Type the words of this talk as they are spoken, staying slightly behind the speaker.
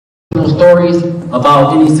stories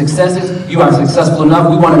about any successes. You are successful enough.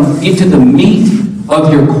 We want to get to the meat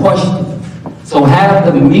of your question. So have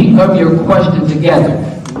the meat of your question together.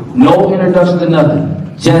 No introduction to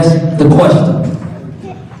nothing. Just the question.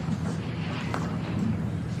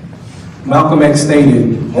 Malcolm X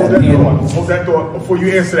stated. Hold that thought before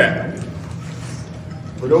you answer that.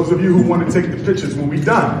 For those of you who want to take the pictures when we're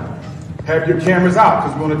done, have your cameras out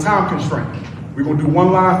because we're on a time constraint. We're going to do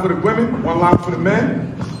one line for the women, one line for the men.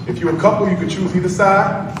 If you're a couple, you can choose either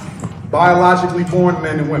side. Biologically born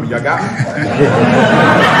men and women. Y'all got me?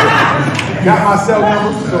 Got my cell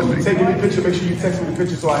number, so if you're taking the picture, make sure you text me the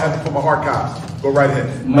picture so I have it for my archives. Go right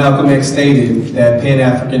ahead. Malcolm X stated that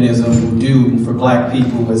Pan-Africanism will do for black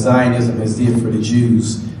people what Zionism has did for the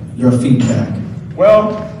Jews. Your feedback.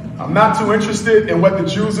 Well, I'm not too interested in what the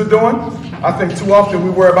Jews are doing. I think too often we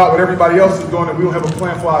worry about what everybody else is doing and we don't have a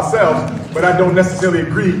plan for ourselves, but I don't necessarily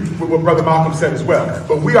agree with what Brother Malcolm said as well.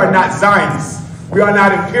 But we are not Zionists. We are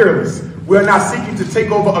not imperialists. We are not seeking to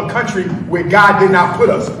take over a country where God did not put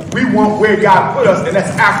us. We want where God put us, and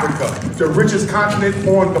that's Africa, the richest continent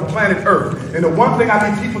on the planet Earth. And the one thing I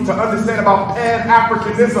need people to understand about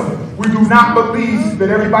Pan-Africanism, we do not believe that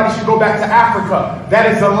everybody should go back to Africa.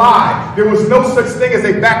 That is a lie. There was no such thing as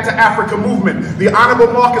a Back to Africa movement. The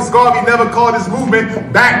Honorable Marcus Garvey never called his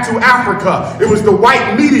movement Back to Africa. It was the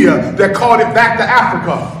white media that called it Back to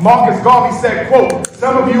Africa. Marcus Garvey said, quote,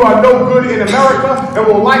 "Some of you are no good in America and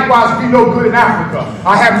will likewise be no good in Africa.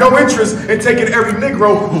 I have no interest in taking every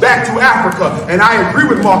Negro back to Africa." And I agree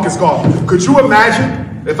with Marcus Garvey. Could you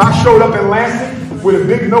imagine if I showed up in Lansing with a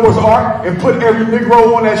big Noah's Ark and put every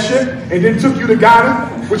Negro on that ship and then took you to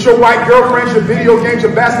Ghana with your white girlfriends, your video games,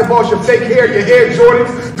 your basketballs, your fake hair, your Air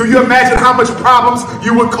Jordans? Do you imagine how much problems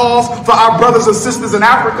you would cause for our brothers and sisters in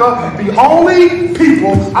Africa? The only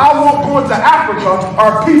people I want going to Africa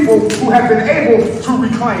are people who have been able to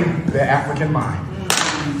reclaim their African mind.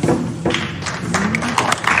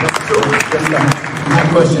 My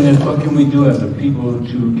question is, what can we do as a people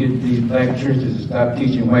to get these black churches to stop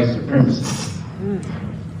teaching white supremacy?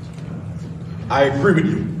 I agree with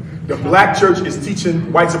you. The black church is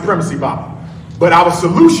teaching white supremacy, Bob. But our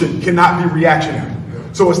solution cannot be reactionary.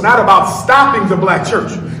 So it's not about stopping the black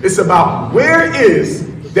church. It's about where is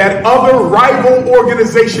that other rival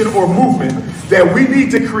organization or movement that we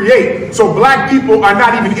need to create so black people are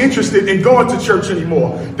not even interested in going to church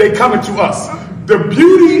anymore. They coming to us. The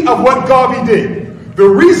beauty of what Garvey did, the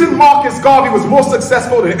reason Marcus Garvey was more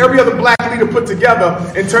successful than every other black leader put together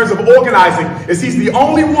in terms of organizing is he's the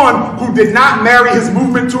only one who did not marry his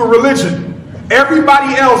movement to a religion.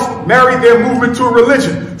 Everybody else married their movement to a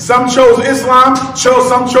religion. Some chose Islam,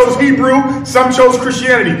 some chose Hebrew, some chose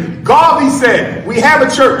Christianity. Garvey said, we have a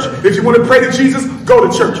church. If you want to pray to Jesus, go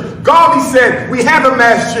to church. Garvey said, we have a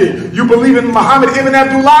masjid. You believe in Muhammad ibn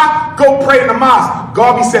Abdullah? Go pray in the mosque.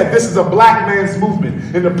 Garvey said, this is a black man's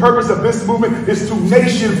movement. And the purpose of this movement is to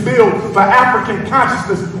nation build for African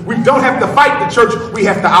consciousness. We don't have to fight the church. We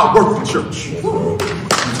have to outwork the church.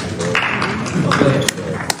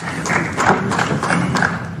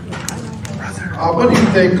 What do you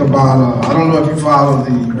think about, I don't know if you follow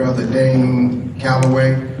the brother Dane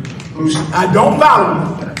Calloway? I don't follow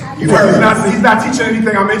him. He's not teaching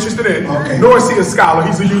anything I'm interested in. Okay. Nor is he a scholar.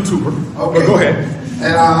 He's a YouTuber. Okay. But go ahead.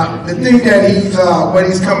 And the thing that what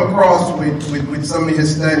he's come across with some of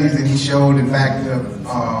his studies that he showed and backed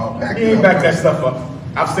up. He ain't backed that stuff up.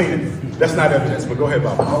 I've seen it. That's not evidence, but go ahead,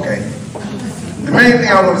 Bob. Okay. The main thing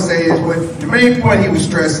I want to say is the main point he was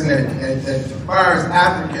stressing that as far as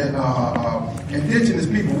African indigenous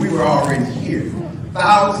people, we were already here.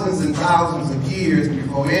 Thousands and thousands of years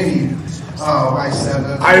before any white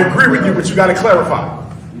settlers. I agree with you, but you got to clarify.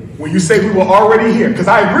 When you say we were already here, because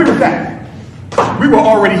I agree with that. We were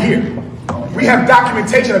already here. We have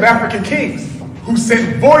documentation of African kings who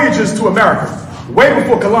sent voyagers to America way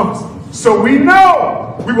before Columbus. So we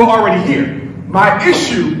know we were already here. My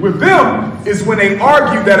issue with them is when they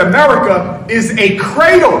argue that America is a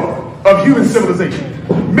cradle of human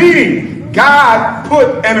civilization, meaning God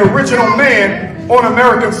put an original man on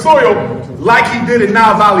American soil like he did in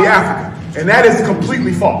Nile Valley, Africa. And that is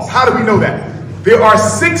completely false. How do we know that? There are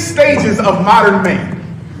 6 stages of modern man.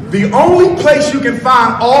 The only place you can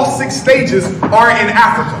find all 6 stages are in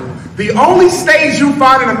Africa. The only stage you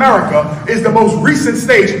find in America is the most recent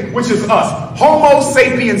stage, which is us, Homo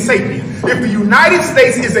sapiens sapiens. If the United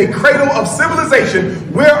States is a cradle of civilization,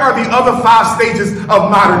 where are the other 5 stages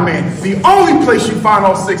of modern man? The only place you find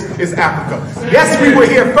all 6 is Africa. Yes, we were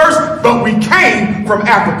here first, but we came from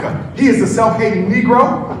Africa. He is a self-hating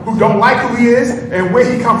Negro who don't like who he is and where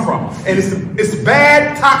he come from. And it's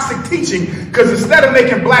bad, toxic teaching, because instead of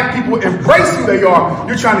making black people embrace who they are,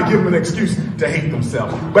 you're trying to give them an excuse to hate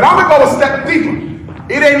themselves. But I'm going to go a step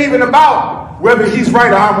deeper. It ain't even about whether he's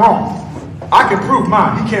right or I'm wrong. I can prove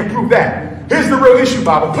mine. He can't prove that. Here's the real issue,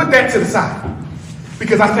 Bible. Put that to the side.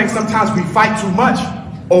 Because I think sometimes we fight too much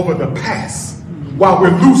over the past while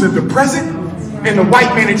we're losing the present, and the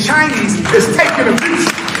white man and Chinese is taking the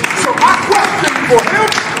future. So my question for him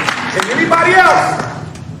and anybody else,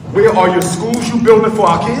 where are your schools you building for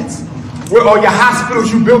our kids? Where are your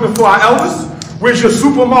hospitals you building for our elders? Where's your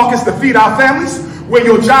supermarkets to feed our families? Where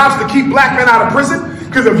your jobs to keep black men out of prison?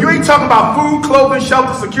 Because if you ain't talking about food, clothing,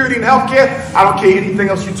 shelter, security, and healthcare, I don't care anything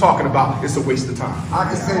else you're talking about. It's a waste of time. I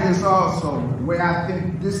can say this also, where I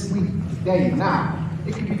think this week, today, now,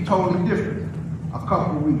 it could be totally different. A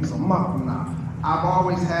couple of weeks, a month from now. I've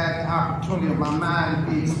always had the opportunity of my mind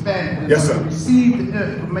to be expanded. Yes, sir. To receive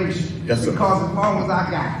the information. Yes, sir. Because as long as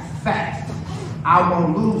I got facts, I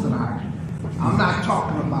won't lose an argument. I'm not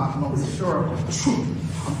talking about no historical truth.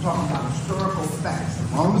 I'm talking about historical facts.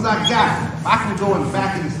 As long as I got it, if I can go in the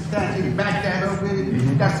back of the statue and back that up with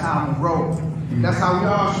it, that's how I'm gonna roll. That's how we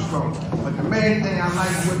all should roll. But the main thing I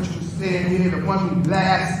like what you said here, the one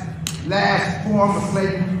last form of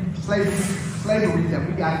slavery that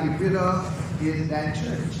we gotta get rid of is that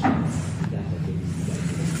church.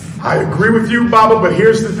 I agree with you, Baba, but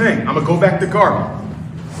here's the thing. I'm gonna go back to Garvey.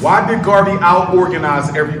 Why did Garvey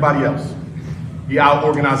out-organize everybody else? He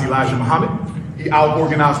out-organized Elijah Muhammad. He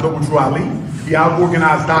out-organized Noble Drew Ali. He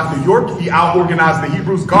out-organized Dr. York. He out-organized the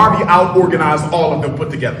Hebrews. Garvey out-organized all of them put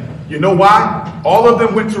together. You know why? All of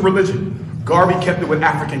them went to religion. Garvey kept it with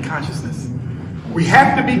African consciousness. We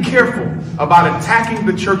have to be careful about attacking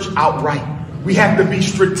the church outright. We have to be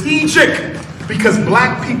strategic, because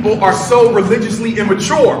black people are so religiously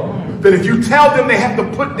immature that if you tell them they have to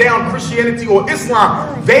put down Christianity or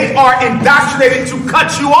Islam, they are indoctrinated to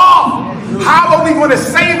cut you off. How are we going to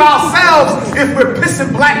save ourselves if we're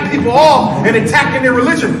pissing black people off and attacking their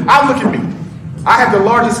religion? Look at me. I have the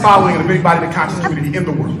largest following of anybody in the conscious community in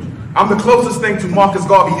the world. I'm the closest thing to Marcus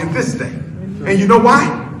Garvey in this day. And you know why?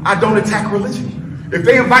 I don't attack religion. If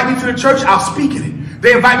they invite me to the church, I'll speak in it.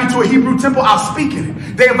 They invite me to a Hebrew temple, I'll speak in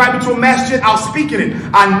it. They invite me to a masjid, I'll speak in it.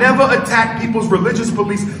 I never attack people's religious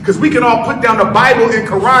beliefs, because we can all put down the Bible and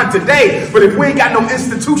Quran today, but if we ain't got no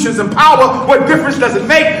institutions and power, what difference does it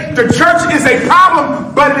make? The church is a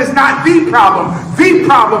problem, but it is not the problem. The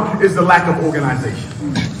problem is the lack of organization.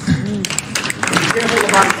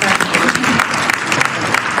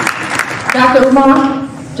 Dr. Umar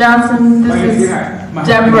Johnson, this is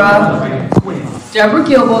Deborah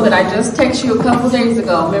Gilbo that I just texted you a couple days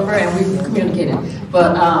ago, remember, and we communicated.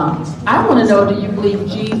 But I want to know, do you believe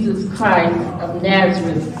Jesus Christ of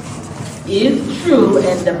Nazareth is true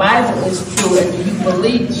and the Bible is true, and do you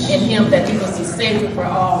believe in him that he was the Savior for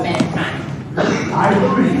all mankind? I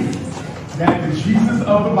believe that the Jesus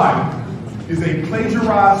of the Bible is a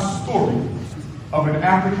plagiarized story of an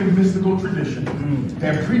African mystical tradition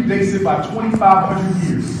that predates it by 2,500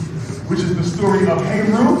 years, which is the story of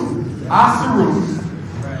Heru, Asaru,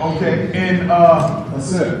 okay, and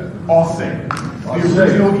Alsay. The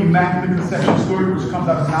original Immaculate Conception story, which comes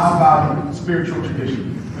out of Nile Valley spiritual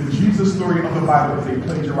tradition. The Jesus story of the Bible is a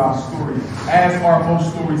plagiarized story, as are most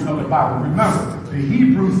stories of the Bible. Remember, the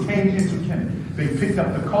Hebrews came into Canaan. They picked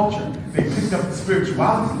up the culture, they picked up the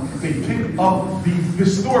spirituality, they picked up the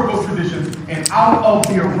historical traditions, and out of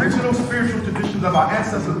the original spiritual traditions of our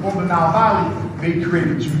ancestors on the Nile Valley, they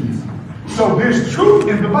created Judaism. So there's truth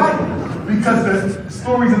in the Bible, because the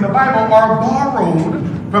stories in the Bible are borrowed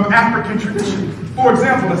from African tradition. For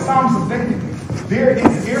example, the Psalms of David. There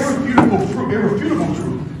is irrefutable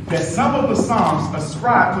truth that some of the Psalms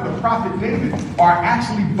ascribed to the prophet David are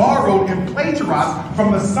actually borrowed and plagiarized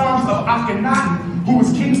from the Psalms of Akhenaten, who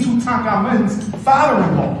was King Tutankhamun's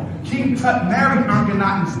father-in-law. King Tut married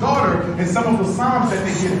Akhenaten's daughter, and some of the Psalms that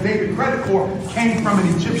they give David credit for came from an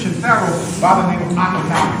Egyptian pharaoh by the name of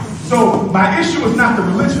Akhenaten. So my issue is not the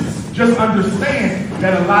religion. Just understand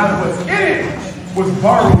that a lot of what's in it was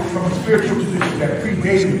borrowed from a spiritual tradition that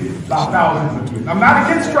predated by thousands of years. I'm not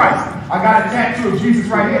against Christ. I got a tattoo of Jesus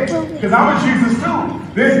right here, because I'm a Jesus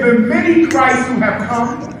too. There's been many Christs who have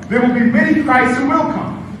come. There will be many Christs who will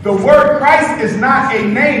come. The word Christ is not a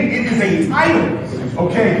name, it is a title,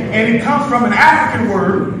 okay? And it comes from an African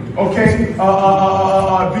word, okay?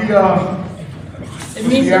 It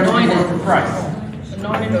means anointed. For Christ. It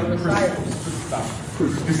anointed or Messiah.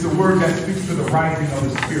 It's the word that speaks to the rising of the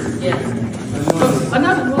Spirit. Yes. So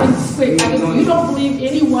another really quick, you don't believe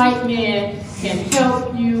any white man can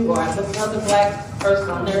help you or another black person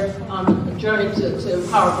on the journey to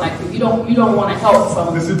empower black people. You don't want to help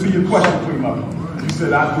from. Listen to your question, Queen Mother. You said,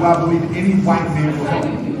 do I believe any white man will help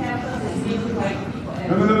me?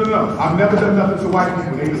 No. I've never done nothing to white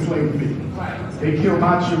people. They enslaved me. They killed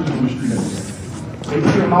my children on the street. They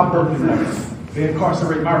killed my birthday mothers. They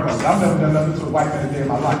incarcerate my brothers. I've never done nothing to a white man a day in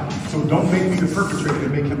my life. So don't make me the perpetrator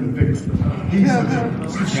and make him the victim. He's the victim.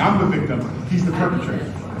 Excuse me, I'm the victim. He's the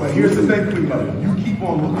perpetrator. But here's the thing, Queen Mother. You keep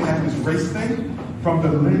on looking at this race thing from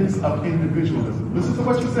the lens of individualism. Listen to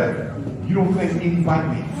what you said. You don't think any white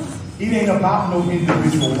man. It ain't about no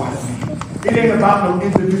individual white man. It ain't about no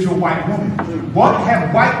individual white woman. What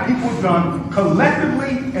have white people done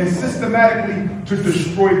collectively and systematically to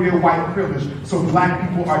destroy their white privilege so black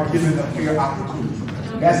people are given a fair opportunity?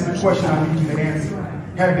 That's the question I need you to answer.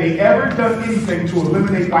 Have they ever done anything to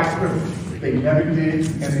eliminate white privilege? They never did,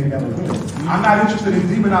 and they never will. I'm not interested in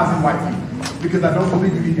demonizing white people because I don't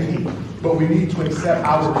believe we need to hate, but we need to accept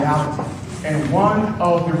our reality. And one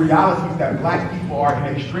of the realities that black people are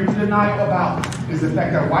in extreme denial about is the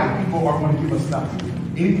fact that white people are going to give us nothing.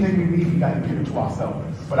 Anything we need, we got to give it to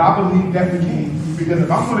ourselves. But I believe that we can, because if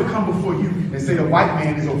I'm going to come before you and say the white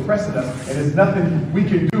man is oppressing us and there's nothing we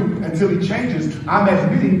can do until he changes, I'm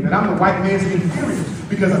admitting that I'm the white man's inferior.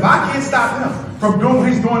 Because if I can't stop him from doing what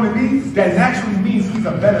he's doing to me, that naturally means he's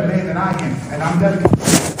a better man than I am. And I'm never going to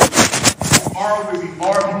are where we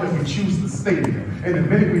are because we choose to stay there. And the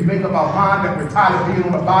minute we make up our mind that we're tired of being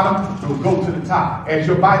on the bottom, we'll go to the top. As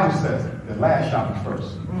your Bible says, the last shall be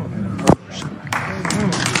first. And the first shall be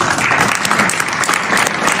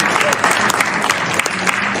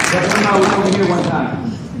We're over here one time.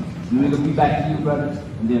 We're going to be back to you, brother,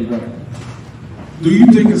 and then brother. Do you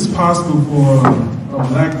think it's possible for a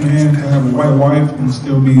black man to have a white wife and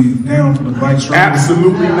still be down for the black struggle?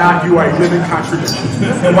 Absolutely not. You are a living contradiction.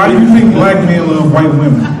 And why do you think black men love white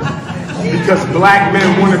women? Because black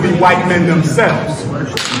men want to be white men themselves.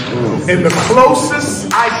 And the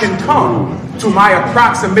closest I can come to my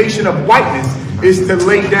approximation of whiteness is to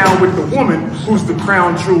lay down with the woman who's the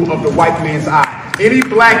crown jewel of the white man's eye. Any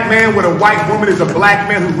black man with a white woman is a black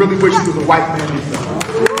man who really wishes he was a white man himself.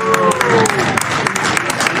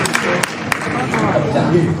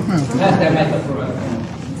 That's that method for us.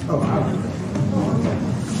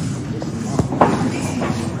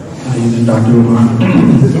 How you doing, Dr.Umar?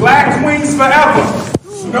 Black queens forever.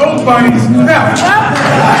 Nobody's never.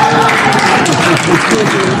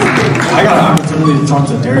 I got an opportunity to talk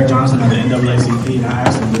to Derek Johnson at the NAACP, and I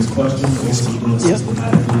asked him this question: what was he doing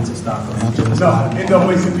systematically to stop corruption? No,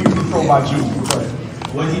 NAACP is controlled by Jews.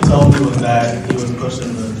 What he told me was that he was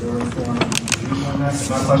pushing the jury reform. My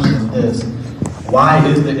question is, why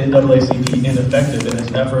is the NAACP ineffective in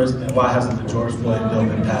its efforts, and why hasn't the George Floyd bill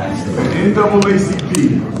been passed? The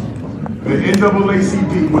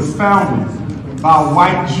NAACP was founded by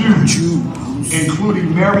white Jews,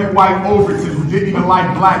 including Mary White Overton, who didn't even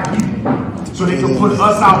like black people, so they could put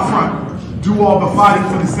us out front, do all the fighting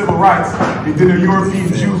for the civil rights, and then the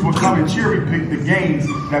European Jews would come and cherry pick the gains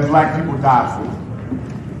that black people died for.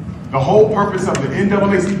 The whole purpose of the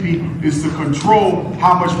NAACP is to control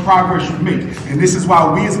how much progress you make. And this is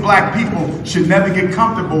why we as black people should never get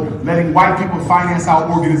comfortable letting white people finance our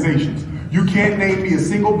organizations. You can't name me a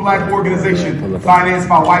single black organization financed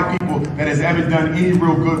by white people that has ever done any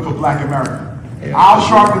real good for black America. Al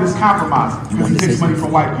Sharpton is compromised because he takes money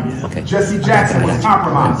from white people. Jesse Jackson was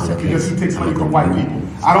compromised because he takes money from white people.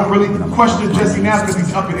 I don't really question Jesse now because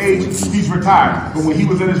he's up in age, he's retired. But when he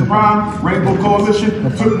was in his prime, Rainbow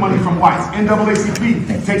Coalition took money from whites.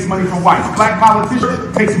 NAACP takes money from whites. Black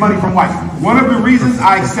politicians takes money from whites. One of the reasons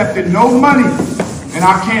I accepted no money in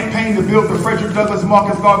our campaign to build the Frederick Douglass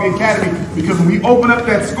Marcus Garvey Academy, because when we open up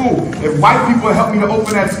that school, if white people help me to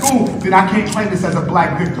open that school, then I can't claim this as a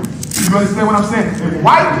black victim. You understand what I'm saying? If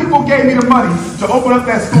white people gave me the money to open up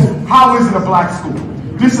that school, how is it a black school?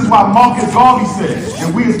 This is why Marcus Garvey said,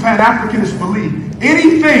 and we as Pan-Africanists believe,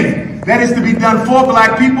 anything that is to be done for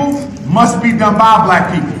black people must be done by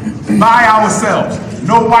black people, by ourselves.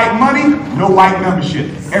 No white money, no white membership.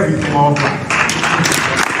 Everything all black.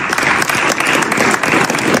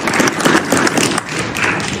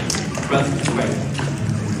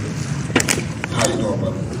 How you doing,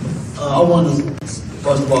 brother? I wanted to,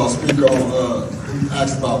 first of all, speak on,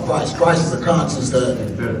 ask about Christ. Christ is a conscience that...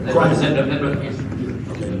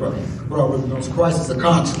 Christ is a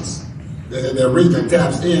conscience the region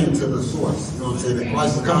taps into the source. You know what I'm saying? The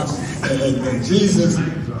Christ is conscious. And Jesus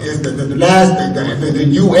is the last thing. The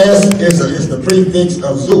U.S. is the prefix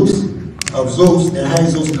of Zeus. And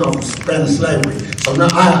Jesus comes from Spanish slavery. So now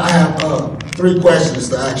I have 3 questions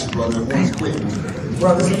to ask you, brother, and one's quick.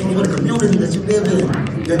 Brother, the community that you live in,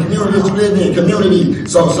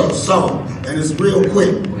 and it's real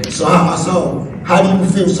quick. So how do you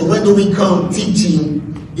feel? So when do we come teaching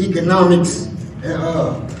economics and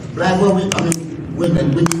black women? We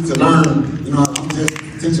need to learn. You know, I'm just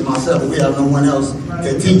teaching myself, but we have no one else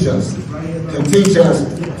to teach us.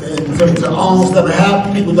 To own stuff. And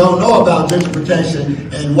half people don't know about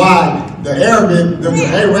gentrification and why the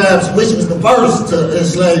Arabs, which was the first to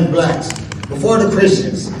enslave blacks before the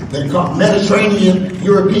Christians, they called Mediterranean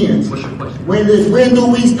Europeans. When do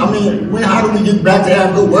we? How do we get back to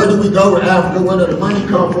Africa? Where do we go with Africa? Where does the money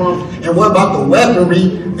come from? And what about the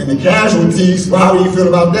weaponry and the casualties? Well, how do you feel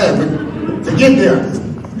about that? But to get there,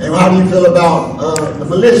 and how do you feel about the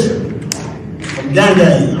militia? Gang,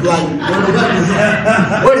 like,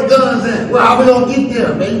 where the guns at? Well, how we gonna get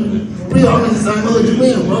there, baby? We all in the same hood you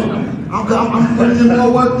in, bro. I'm putting in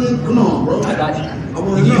more work than, come on, bro. I got you. I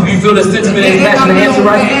want to know. You feel the sentiment and passion to answer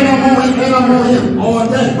right? And I'm on him all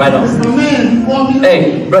day. Right on. This is my man. You want me to?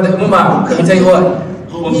 Hey, Brother Umar, let me tell you what.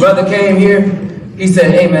 When brother came here, he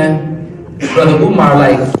said, hey, man, Brother Umar,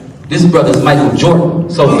 like, this brother's Michael Jordan,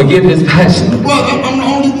 so forgive his passion. Well, I'm the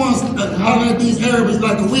only one hollering at these Arabs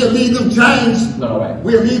like we'll leave them change. No, right.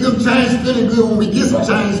 We'll leave them change feeling good when we get some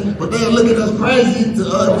change, but they'll look at us crazy to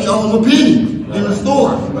we owe them a penny in the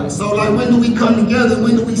store. So like when do we come together?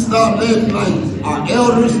 When do we stop letting like our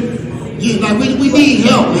elders get like we need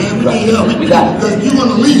help, man. We need help. Because you're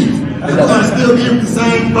gonna leave. We're gonna still be with the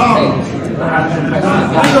same problem.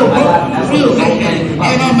 Real, and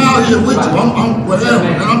I'm out here with you. I'm whatever,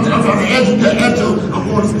 and I'm trying to educate you. I'm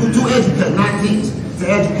going to school to educate, not teach. To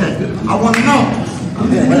educate. I want to know.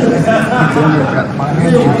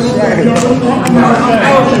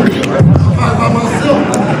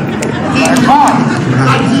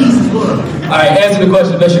 All right, answer the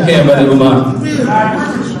question best you can, Brother Umar.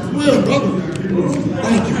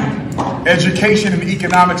 Thank you. Education and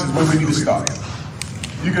economics is where we need to start.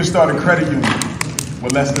 You can start a credit union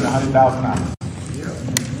with less than $100,000.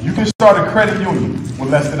 You can start a credit union with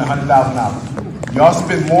less than $100,000. Y'all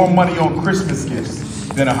spend more money on Christmas gifts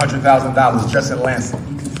than $100,000 just in Lansing.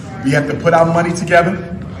 We have to put our money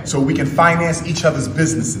together so we can finance each other's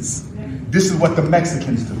businesses. This is what the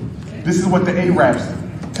Mexicans do. This is what the Arabs do.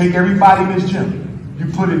 Take everybody in this gym. You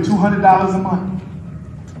put in $200 a month.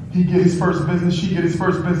 He get his first business, she get his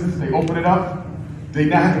first business. They open it up. They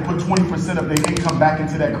now have to put 20% of their income back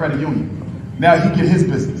into that credit union. Now he get his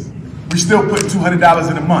business. We still put $200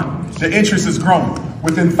 in a month. The interest is growing.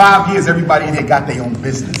 Within 5 years, everybody in here got their own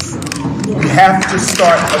business. We have to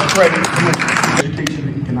start a credit union. Education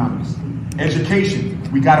and economics. Education,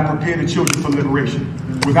 we got to prepare the children for liberation.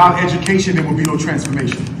 Without education, there will be no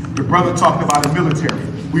transformation. The brother talked about a military.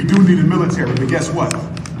 We do need a military, but guess what?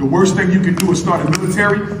 The worst thing you can do is start a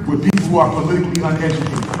military with people who are politically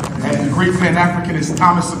uneducated. As the great Pan-Africanist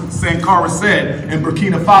Thomas Sankara said in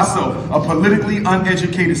Burkina Faso, a politically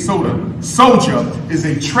uneducated soldier is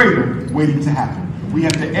a traitor waiting to happen. We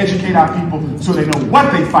have to educate our people so they know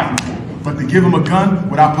what they're fighting for. But to give them a gun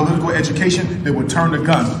without political education, they will turn the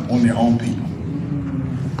gun on their own people.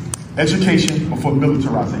 Education before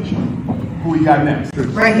militarization. Who we got next?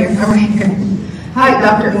 Right here, I'm right here. Hi,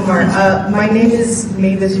 Dr. Umar. My name is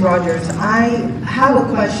Mavis Rogers. I have a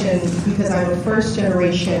question because I'm a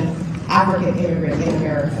first-generation African immigrant in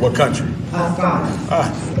America. What country? Ghana.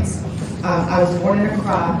 Yes. I was born in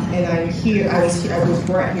Accra, and I'm here. I was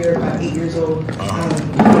brought here about 8 years old, and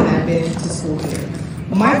I've been to school here.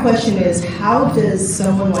 My question is, how does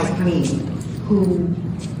someone like me, who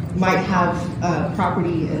might have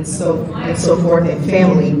property and so forth and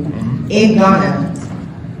family in Ghana,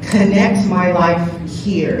 connect my life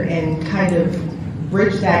here and kind of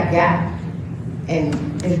bridge that gap and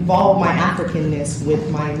involve my Africanness with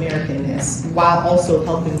my Americanness while also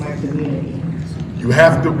helping my community? We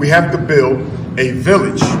have to build a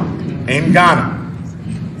village in Ghana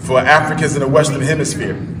for Africans in the Western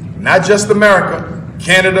Hemisphere. Not just America,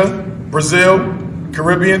 Canada, Brazil,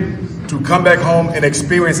 Caribbean, to come back home and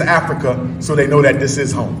experience Africa so they know that this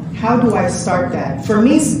is home. How do I start that? For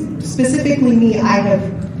me, specifically me, I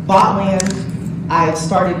have bought land, I've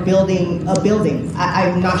started building a building.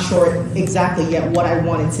 I'm not sure exactly yet what I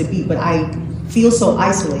want it to be, but I feel so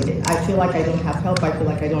isolated. I feel like I don't have help, I feel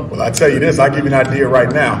like I don't. Well, I tell you this, I'll give you an idea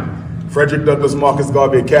right now. Frederick Douglass Marcus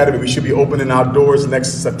Garvey Academy. We should be opening our doors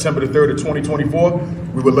next September the 3rd of 2024.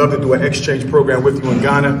 We would love to do an exchange program with you in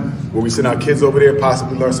Ghana, where we send our kids over there,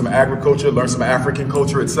 possibly learn some agriculture, learn some African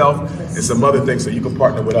culture itself, and some other things, so you can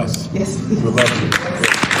partner with us. Yes. We would love to.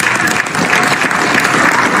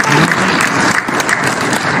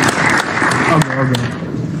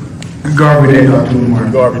 Okay. Garvey Day, Dr.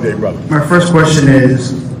 Umar. Garvey Day, brother. My first question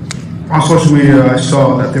is, on social media I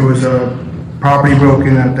saw that there was a property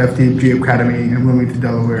broken at the FDMGA Academy in Wilmington,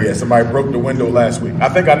 Delaware. Yeah, somebody broke the window last week. I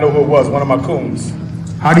think I know who it was, one of my coons.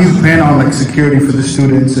 How do you plan on like security for the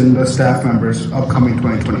students and the staff members upcoming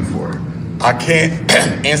 2024? I can't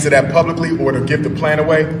answer that publicly or to give the plan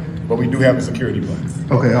away, but we do have a security plan.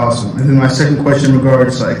 Okay, awesome. And then my second question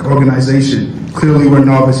regards like organization. Clearly we're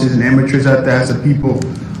novices and amateurs at that as a people.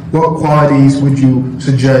 What qualities would you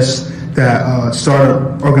suggest that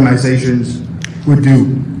startup organizations would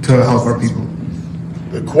do to help our people?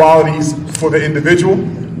 The qualities for the individual?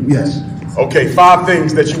 Yes. Okay, 5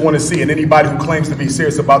 things that you want to see in anybody who claims to be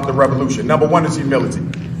serious about the revolution. Number 1 is humility.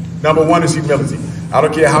 Number 1 is humility. I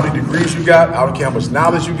don't care how many degrees you got. I don't care how much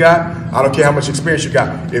knowledge you got. I don't care how much experience you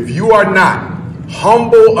got. If you are not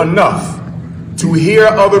humble enough to hear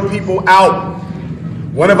other people out,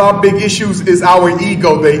 one of our big issues is our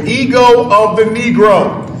ego. The ego of the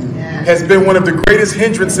Negro has been one of the greatest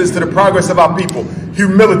hindrances to the progress of our people.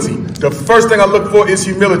 Humility. The first thing I look for is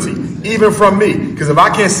humility, even from me. Because if I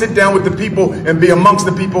can't sit down with the people and be amongst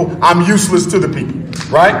the people, I'm useless to the people,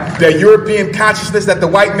 right? That European consciousness that the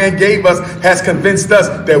white man gave us has convinced us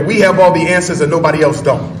that we have all the answers and nobody else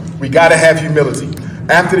don't. We got to have humility.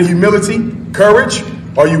 After the humility, courage.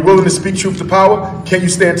 Are you willing to speak truth to power? Can you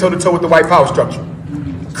stand toe-to-toe with the white power structure?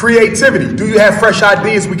 Creativity. Do you have fresh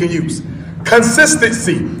ideas we can use?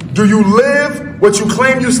 Consistency. Do you live what you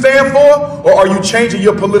claim you stand for, or are you changing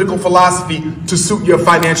your political philosophy to suit your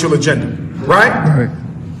financial agenda? Right?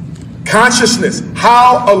 Consciousness.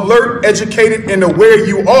 How alert, educated, and aware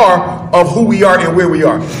you are of who we are and where we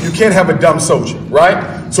are. You can't have a dumb soldier,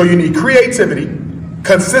 right? So you need creativity,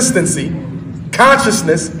 consistency,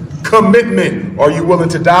 consciousness, commitment. Are you willing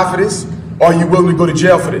to die for this? Are you willing to go to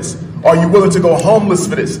jail for this? Are you willing to go homeless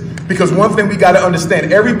for this? Because one thing we got to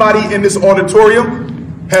understand, everybody in this auditorium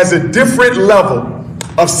has a different level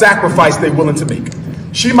of sacrifice they're willing to make.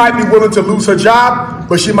 She might be willing to lose her job,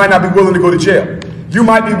 but she might not be willing to go to jail. You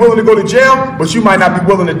might be willing to go to jail, but you might not be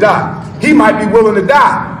willing to die. He might be willing to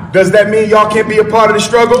die. Does that mean y'all can't be a part of the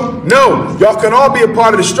struggle? No, y'all can all be a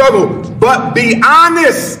part of the struggle, but be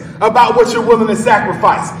honest about what you're willing to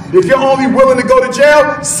sacrifice. If you're only willing to go to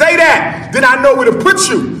jail, say that. Then I know where to put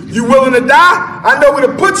you. You willing to die? I know where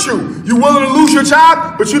to put you. You willing to lose your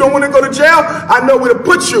job, but you don't want to go to jail? I know where to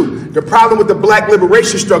put you. The problem with the black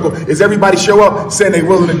liberation struggle is everybody show up saying they're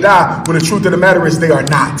willing to die, when the truth of the matter is they are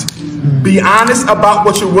not. Be honest about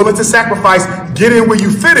what you're willing to sacrifice. Get in where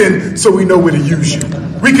you fit in so we know where to use you.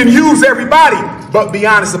 We can use everybody, but be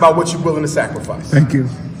honest about what you're willing to sacrifice. Thank you.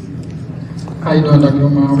 How you doing, Dr.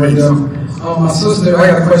 Umar? My sister,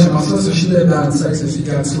 I got a question. My sister, she lived out in Texas. She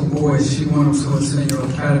got 2 boys. She went to a senior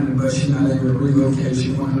academy, but she's not able to relocate.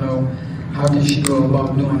 She want to know how can she go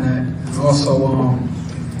about doing that. And also,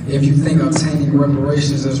 if you think obtaining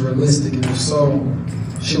reparations is realistic, and if so,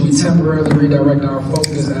 should we temporarily redirect our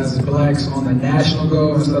focus as blacks on the national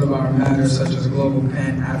goal instead of our matters such as global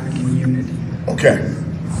Pan-African unity? Okay.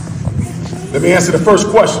 Let me answer the first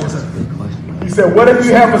question. He said, what if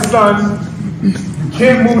you have a son, you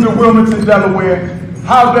can't move to Wilmington, Delaware,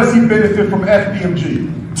 how does he benefit from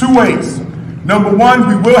FDMG? 2 ways. Number 1,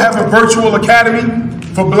 we will have a virtual academy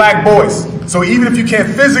for black boys. So even if you can't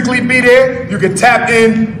physically be there, you can tap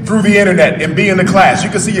in through the internet and be in the class. You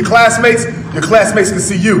can see your classmates can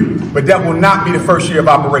see you, but that will not be the first year of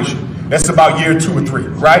operation. That's about year 2 or 3,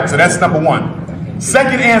 right? So that's number 1.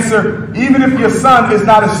 Second answer, even if your son is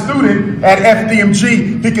not a student at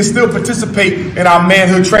FDMG, he can still participate in our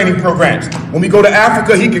manhood training programs. When we go to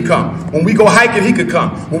Africa, he can come. When we go hiking, he could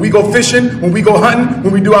come. When we go fishing, when we go hunting,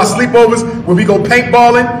 when we do our sleepovers, when we go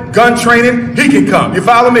paintballing, gun training, he can come. You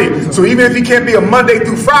follow me? So even if he can't be a Monday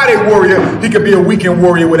through Friday warrior, he could be a weekend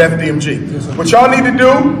warrior with FDMG. What y'all need to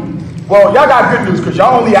do, well, y'all got good news because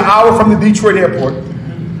y'all only an hour from the Detroit airport.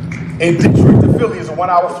 And Detroit to Philly is a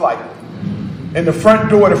 1-hour flight. And the front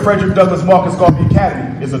door of the Frederick Douglass Marcus Garvey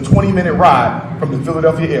Academy is a 20-minute ride from the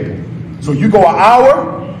Philadelphia airport. So you go an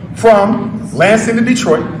hour from Lansing to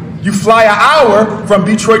Detroit, you fly an hour from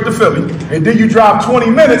Detroit to Philly, and then you drive 20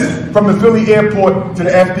 minutes from the Philly airport to the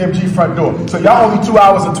FDMG front door. So y'all only 2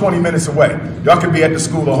 hours and 20 minutes away. Y'all can be at the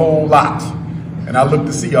school a whole lot. And I look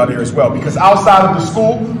to see y'all there as well, because outside of the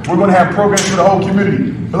school, we're going to have programs for the whole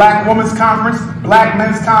community. Black Women's Conference, Black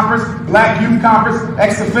Men's Conference, Black Youth Conference,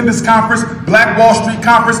 Ex-Offenders Conference, Black Wall Street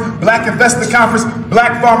Conference, Black Investor Conference,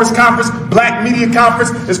 Black Farmers Conference, Black Media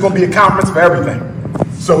Conference. It's going to be a conference for everything.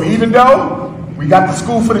 So even though we got the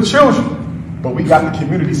school for the children, but we got the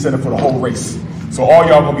community center for the whole race. So all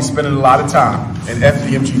y'all going to be spending a lot of time in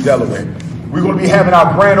FDMG, Delaware. We're going to be having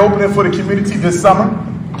our grand opening for the community this summer.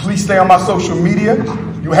 Please stay on my social media.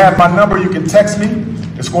 You have my number, you can text me.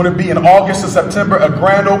 It's going to be in August or September, a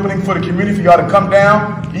grand opening for the community for y'all to come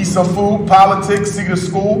down, eat some food, politics, see the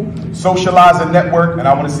school, socialize and network, and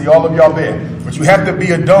I want to see all of y'all there. But you have to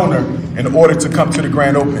be a donor in order to come to the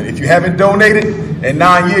grand opening. If you haven't donated in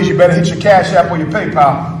 9 years, you better hit your Cash App or your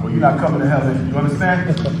PayPal, or you're not coming to hell. You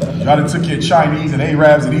understand? Y'all done took your Chinese and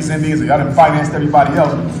Arabs and East Indians, and y'all done financed everybody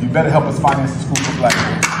else. You better help us finance the school for black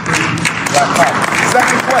people. Black power.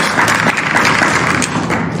 Second question.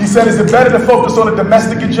 He said, is it better to focus on a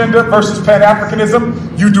domestic agenda versus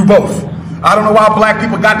Pan-Africanism? You do both. I don't know why black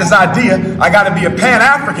people got this idea, I gotta be a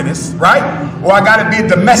Pan-Africanist, right? Or I gotta be a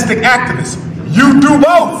domestic activist. You do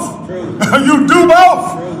both. You do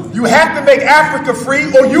both. You have to make Africa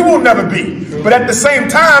free or you will never be. But at the same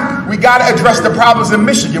time, we gotta address the problems in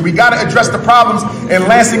Michigan. We gotta address the problems in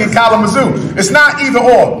Lansing and Kalamazoo. It's not either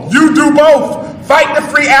or. You do both. Fight to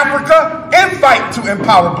free Africa and fight to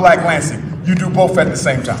empower Black Lansing. You do both at the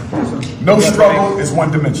same time. No struggle is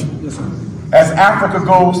one dimension. As Africa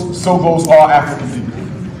goes, so goes all African people.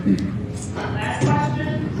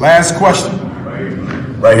 Last question.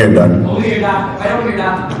 Right here, Doctor. Over here, Doctor. Right over here,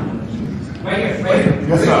 Doctor. Right here, right here.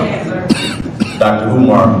 Yes, sir.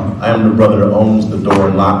 Dr.Umar, I am the brother that owns the door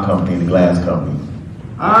and lock company and the glass company.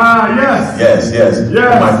 Ah, yes. Yes, yes.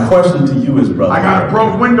 Yes. My question to you is, brother. I got a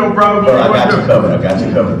broke window, brother. But I got you covered. I got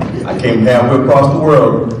you covered. I came halfway across the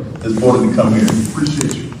world this morning to come here.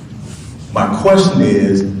 Appreciate you. My question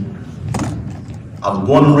is, I was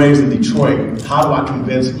born and raised in Detroit. How do I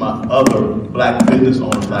convince my other black business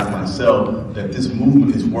owners like myself that this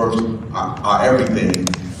movement is worth our everything?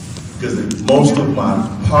 Because most of my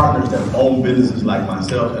partners that own businesses like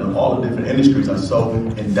myself and all the different industries are so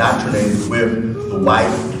indoctrinated with the white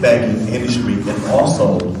banking industry and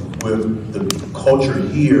also with the culture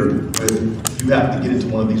here with you have to get into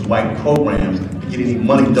one of these white programs to get any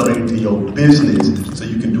money donated to your business so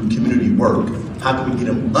you can do community work. How can we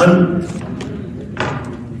get them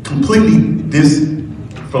completely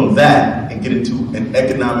from that and get into an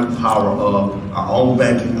economic power of our own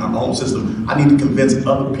banking, our own system? I need to convince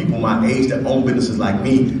other people my age that own businesses like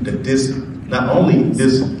me that this, not only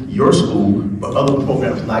this your school, but other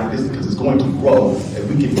programs like this, because it's going to grow and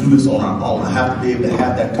we can do this on our own. I have to be able to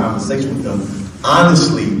have that conversation with them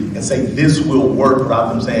honestly and say this will work without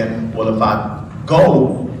them saying, well, if I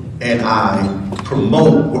go and I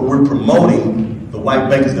promote what we're promoting, the white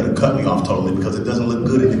bank is going to cut me off totally because it doesn't look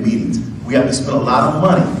good in the meetings. We have to spend a lot of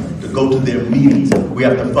money to go to their meetings. We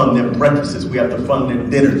have to fund their breakfasts. We have to fund their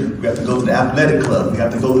dinners. We have to go to the athletic club. We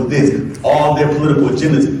have to go to this. All their political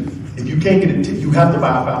agendas. If you can't get it, you have to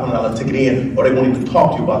buy a $500 ticket in, or they won't even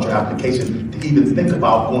talk to you about your application to even think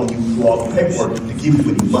about going through all the paperwork to give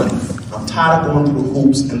you any money. I'm tired of going through the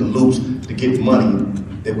hoops and the loops to get money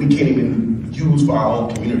that we can't even use for our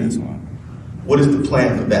own communities. What is the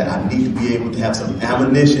plan for that? I need to be able to have some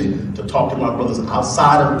ammunition to talk to my brothers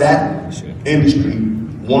outside of that industry,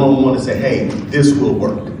 one-on-one, and say, hey, this will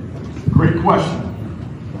work. Great question.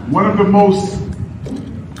 One of the most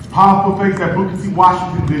powerful things that Booker T.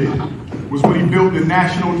 Washington did was when he built the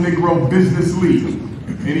National Negro Business League,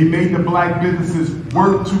 and he made the black businesses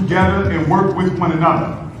work together and work with one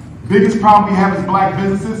another. Biggest problem we have as black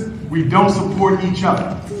businesses, we don't support each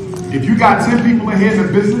other. If you got 10 people in here in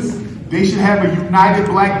the business, they should have a united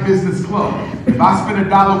black business club. If I spend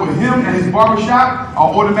 $1 with him at his barbershop,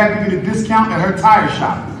 I'll automatically get a discount at her tire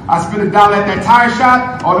shop. I spend $1 at that tire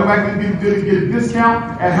shop, I'll automatically get a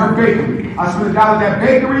discount at her bakery. I spend $1 at that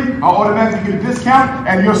bakery, I'll automatically get a discount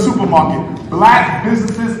at your supermarket. Black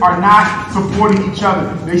businesses are not supporting each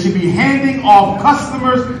other. They should be handing off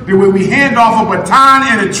customers. They will be hand off a baton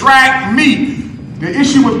and attract me. The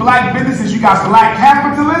issue with black business is you got black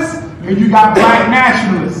capitalists and you got black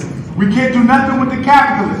nationalists. We can't do nothing with the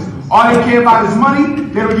capitalists. All they care about is money.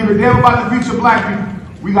 They don't give a damn about the future of black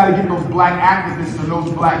people. We got to get those black activists and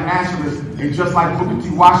those black nationalists, and just like Booker T.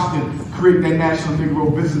 Washington, create that National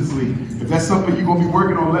Negro Business League. If that's something you're going to be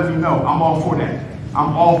working on, let me know. I'm all for that.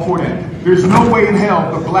 I'm all for that. There's no way in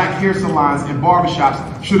hell the black hair salons and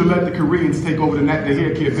barbershops should have let the Koreans take over the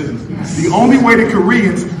hair care business. The only way the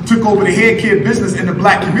Koreans took over the hair care business in the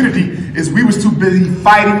black community is we was too busy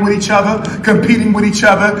fighting with each other, competing with each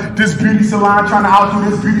other. This beauty salon trying to outdo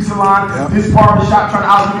this beauty salon, this barbershop trying to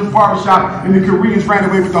outdo this barbershop, and the Koreans ran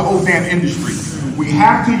away with the whole damn industry. We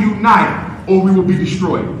have to unite or we will be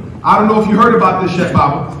destroyed. I don't know if you heard about this yet,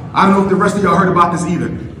 Baba. I don't know if the rest of y'all heard about this either.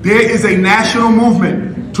 There is a national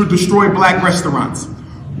movement to destroy black restaurants.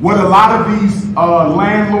 What a lot of these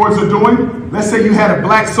landlords are doing, let's say you had a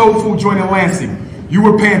black soul food joint in Lansing. You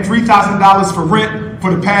were paying $3,000 for rent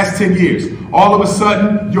for the past 10 years. All of a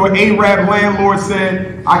sudden, your Arab landlord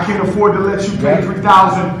said, I can't afford to let you pay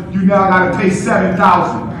 $3,000. You now got to pay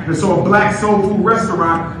 $7,000. And so a black soul food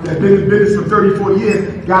restaurant that's been in business for 30, 40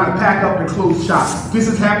 years got to pack up and close shop. This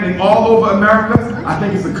is happening all over America. I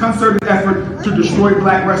think it's a concerted effort to destroy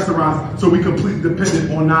black restaurants so we completely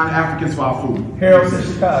dependent on non-Africans for our food. Harold's in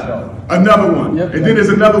Chicago. Another one. Yep. And then there's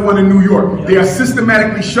another one in New York. Yep. They are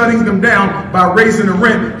systematically shutting them down by raising the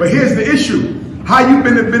rent. But here's the issue. How you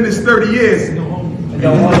been in business 30 years?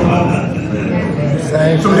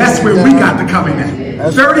 So that's where we got to come in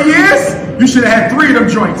at. 30 years? You should have had 3 of them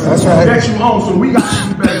joints that you own. So we got to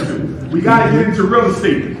do better too. We got to get into real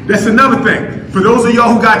estate. That's another thing. For those of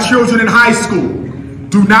y'all who got children in high school,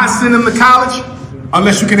 do not send them to college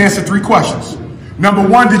unless you can answer 3 questions. Number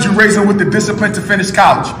 1, did you raise them with the discipline to finish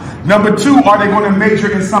college? Number 2, are they going to major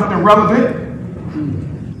in something relevant?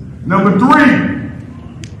 Number 3,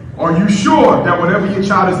 are you sure that whatever your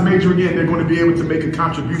child is majoring in, they're going to be able to make a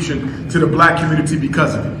contribution to the black community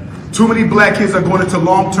because of it? Too many black kids are going into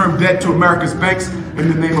long-term debt to America's banks in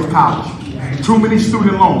the name of college. Too many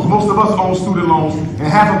student loans. Most of us own student loans, and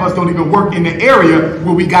half of us don't even work in the area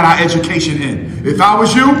where we got our education in. If I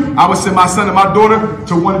was you, I would send my son and my daughter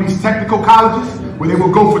to one of these technical colleges where they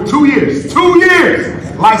will go for 2 years. 2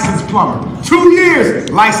 years, licensed plumber. 2 years,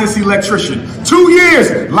 licensed electrician. 2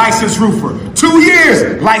 years, licensed roofer. 2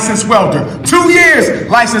 years, licensed welder. 2 years,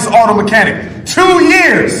 licensed auto mechanic. 2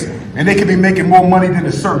 years, and they could be making more money than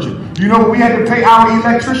a surgeon. You know what we had to pay our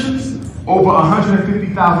electricians? Over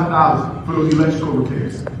 $150,000 for those electrical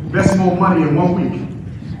repairs. That's more money in 1 week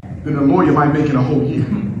than a lawyer might make in a whole year.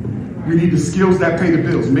 We need the skills that pay the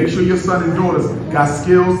bills. Make sure your son and daughters got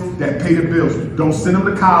skills that pay the bills. Don't send them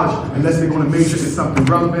to college unless they're going to major in something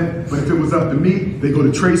relevant. But if it was up to me, they go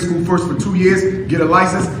to trade school first for 2 years, get a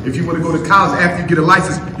license. If you want to go to college after you get a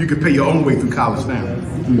license, you can pay your own way through college now.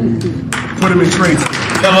 Put them in trade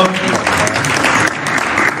school.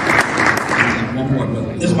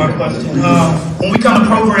 This is my question. When we come to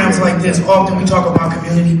programs like this, often we talk about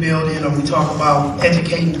community building or we talk about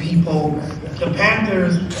educating people. The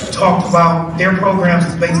Panthers talked about their programs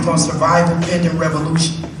is based on survival pending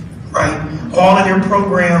revolution, right? All of their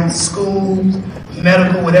programs, schools,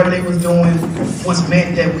 medical, whatever they was doing, was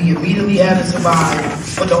meant that we immediately had to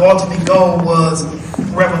survive, but the ultimate goal was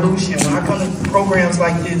revolution. When I come to programs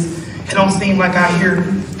like this, it don't seem like I hear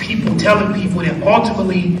people telling people that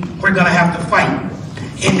ultimately we're gonna have to fight,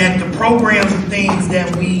 and that the programs and things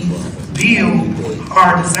that we build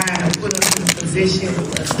are designed to put us in a position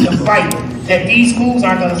to fight. That these schools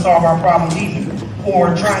aren't going to solve our problems either,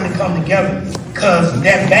 or trying to come together, because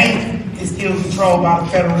that bank is still controlled by the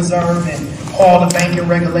Federal Reserve and all the banking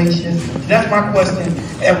regulations. That's my question.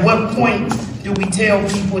 At what point do we tell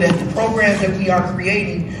people that the programs that we are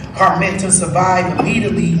creating are meant to survive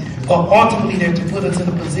immediately, but ultimately they're to put us in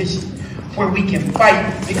a position where we can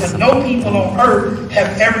fight? Because no people on earth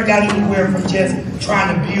have ever got anywhere from just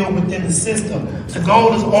trying to build within the system. The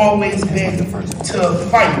goal has always been to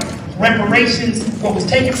fight. Reparations, what was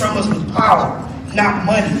taken from us was power, not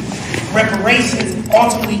money. Reparations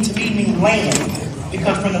ultimately to me mean land,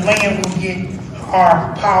 because from the land we'll get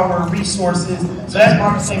our power, resources. So that's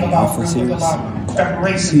my thing about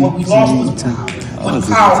reparations. What we lost was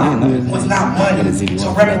power, was not money.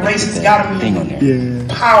 So reparations got to mean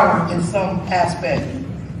power in some aspect.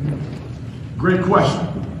 Great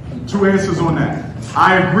question. 2 answers on that.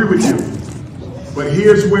 I agree with you. But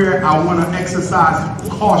here's where I want to exercise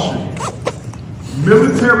caution.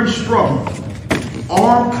 Military struggle,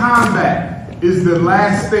 armed combat is the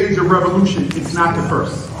last stage of revolution. It's not the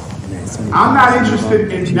first. I'm not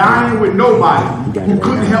interested in dying with nobody who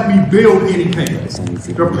couldn't help me build anything.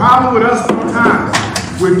 The problem with us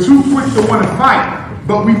sometimes, we're too quick to want to fight,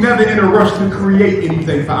 but we never in a rush to create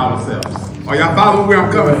anything for ourselves. Are y'all following where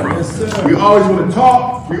I'm coming from? We always want to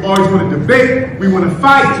talk, we always want to debate, we want to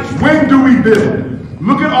fight. When do we build?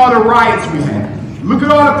 Look at all the riots we had. Look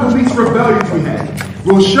at all the police rebellions we had.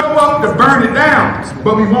 We'll show up to burn it down,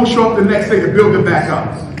 but we won't show up the next day to build it back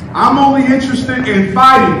up. I'm only interested in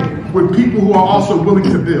fighting with people who are also willing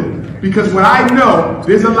to build. Because what I know,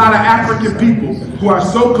 there's a lot of African people who are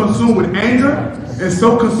so consumed with anger and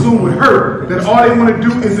so consumed with hurt that all they want to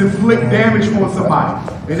do is inflict damage on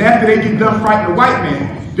somebody. And after they get done fighting a white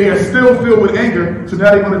man, they are still filled with anger, so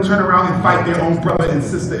now they want to turn around and fight their own brother and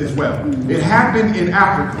sister as well. It happened in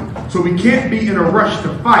Africa. So we can't be in a rush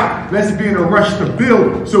to fight. Let's be in a rush to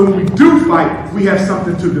build. So when we do fight, we have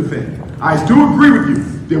something to defend. I do agree with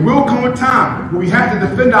you. There will come a time where we have to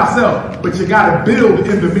defend ourselves, but you got to build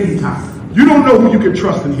in the meantime. You don't know who you can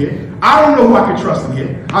trust in here. I don't know who I can trust in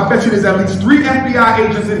here. I bet you there's at least 3 FBI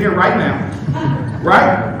agents in here right now.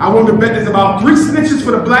 Right? I want to bet there's about 3 snitches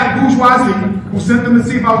for the black bourgeoisie who sent them to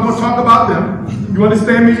see if I was going to talk about them. You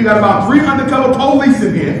understand me? You got about 3 undercover police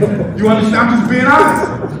in here. You understand? I'm just being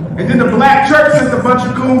honest. And then the black church sent a bunch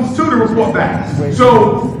of coons too to report back.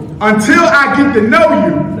 So until I get to know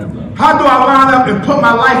you, how do I line up and put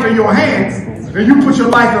my life in your hands and you put your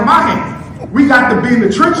life in my hands? We got to be in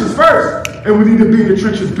the trenches first, and we need to be in the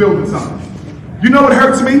trenches building something. You know what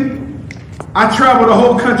hurts me? I travel the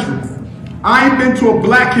whole country. I ain't been to a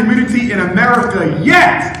black community in America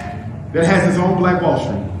yet that has its own Black Wall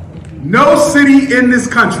Street. No city in this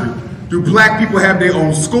country do black people have their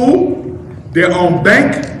own school, their own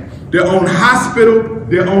bank, their own hospital,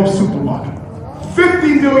 their own supermarket.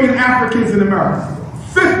 50 million Africans in America,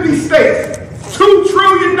 50 states, $2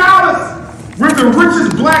 trillion. We're the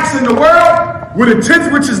richest blacks in the world. We're the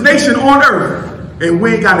 10th richest nation on earth. And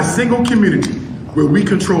we ain't got a single community where we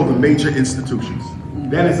control the major institutions.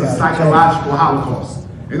 That is a psychological holocaust.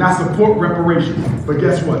 And I support reparations. But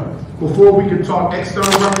guess what? Before we can talk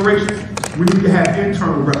external reparations, we need to have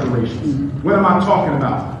internal reparations. What am I talking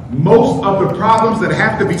about? Most of the problems that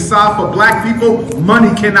have to be solved for black people,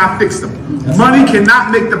 money cannot fix them. Money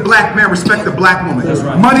cannot make the black man respect the black woman.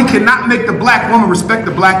 Money cannot make the black woman respect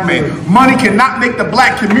the black man. Money cannot make the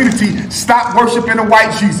black community stop worshiping a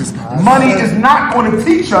white Jesus. Money is not going to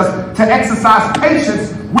teach us to exercise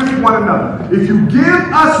patience with one another. If you give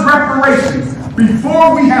us reparations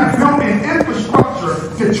before we have built an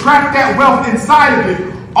infrastructure to track that wealth inside of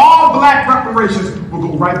it, all black reparations will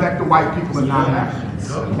go right back to white people and non-Africans.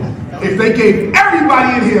 If they gave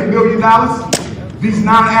everybody in here $1 million, these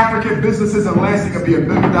non-African businesses in Lansing could be $1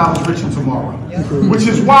 million richer tomorrow. Which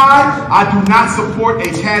is why I do not support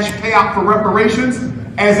a cash payout for reparations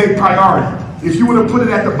as a priority. If you want to put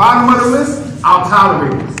it at the bottom of the list, I'll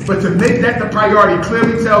tolerate it. But to make that the priority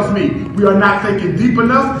clearly tells me we are not thinking deep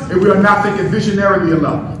enough and we are not thinking visionarily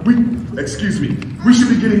enough. We should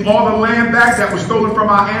be getting all the land back that was stolen from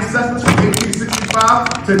our ancestors from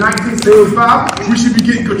 1865 to 1965. We should be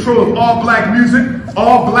getting control of all black music,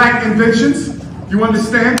 all black inventions. You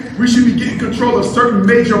understand? We should be getting control of certain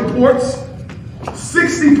major ports.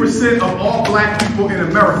 60% of all black people in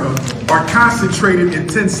America are concentrated in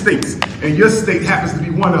 10 states, and your state happens to be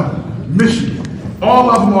one of them, Michigan.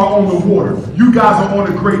 All of them are on the water. You guys are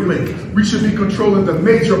on a Great Lake. We should be controlling the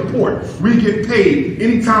major port. We get paid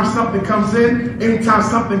anytime something comes in, anytime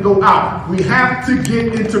something goes out. We have to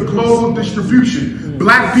get into global distribution.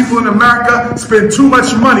 Black people in America spend too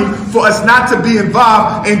much money for us not to be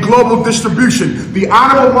involved in global distribution. The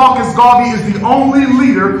Honorable Marcus Garvey is the only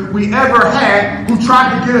leader we ever had who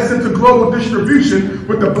tried to get us into global distribution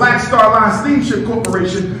with the Black Star Line Steamship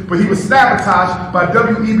Corporation, but he was sabotaged by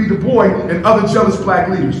W.E.B. Du Bois and other jealous black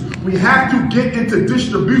leaders. We have to get into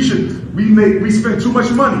distribution. We spend too much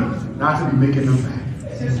money not to be making them back.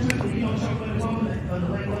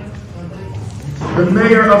 The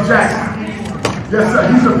mayor of Jackson. Yes,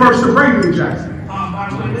 sir. He's the first to bring me to Jackson.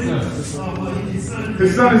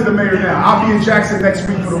 His son is the mayor now. I'll be in Jackson next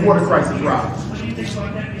week for the water crisis ride.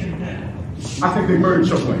 I think they murdered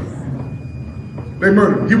Chokwe. They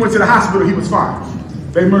murdered him. He went to the hospital. He was fine.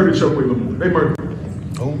 They murdered Chokwe Lamar. They murdered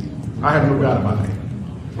him. I have no doubt about that.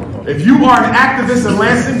 If you are an activist in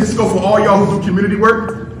Lansing, this go for all y'all who do community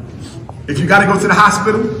work. If you got to go to the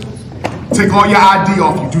hospital, take all your ID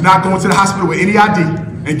off you. Do not go into the hospital with any ID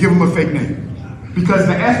and give them a fake name. Because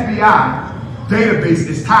the FBI database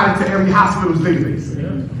is tied into every hospital's database.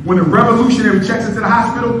 When a revolutionary checks into the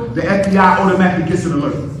hospital, the FBI automatically gets an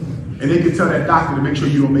alert. And they can tell that doctor to make sure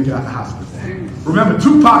you don't make it out the hospital. Remember,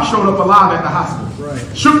 Tupac showed up alive at the hospital. Right.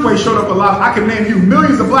 Chokwe showed up alive. I can name you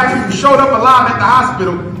millions of black people who showed up alive at the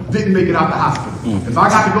hospital, didn't make it out the hospital. If I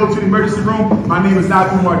got to go to the emergency room, my name is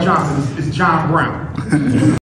not Umar Johnson, it's John Brown.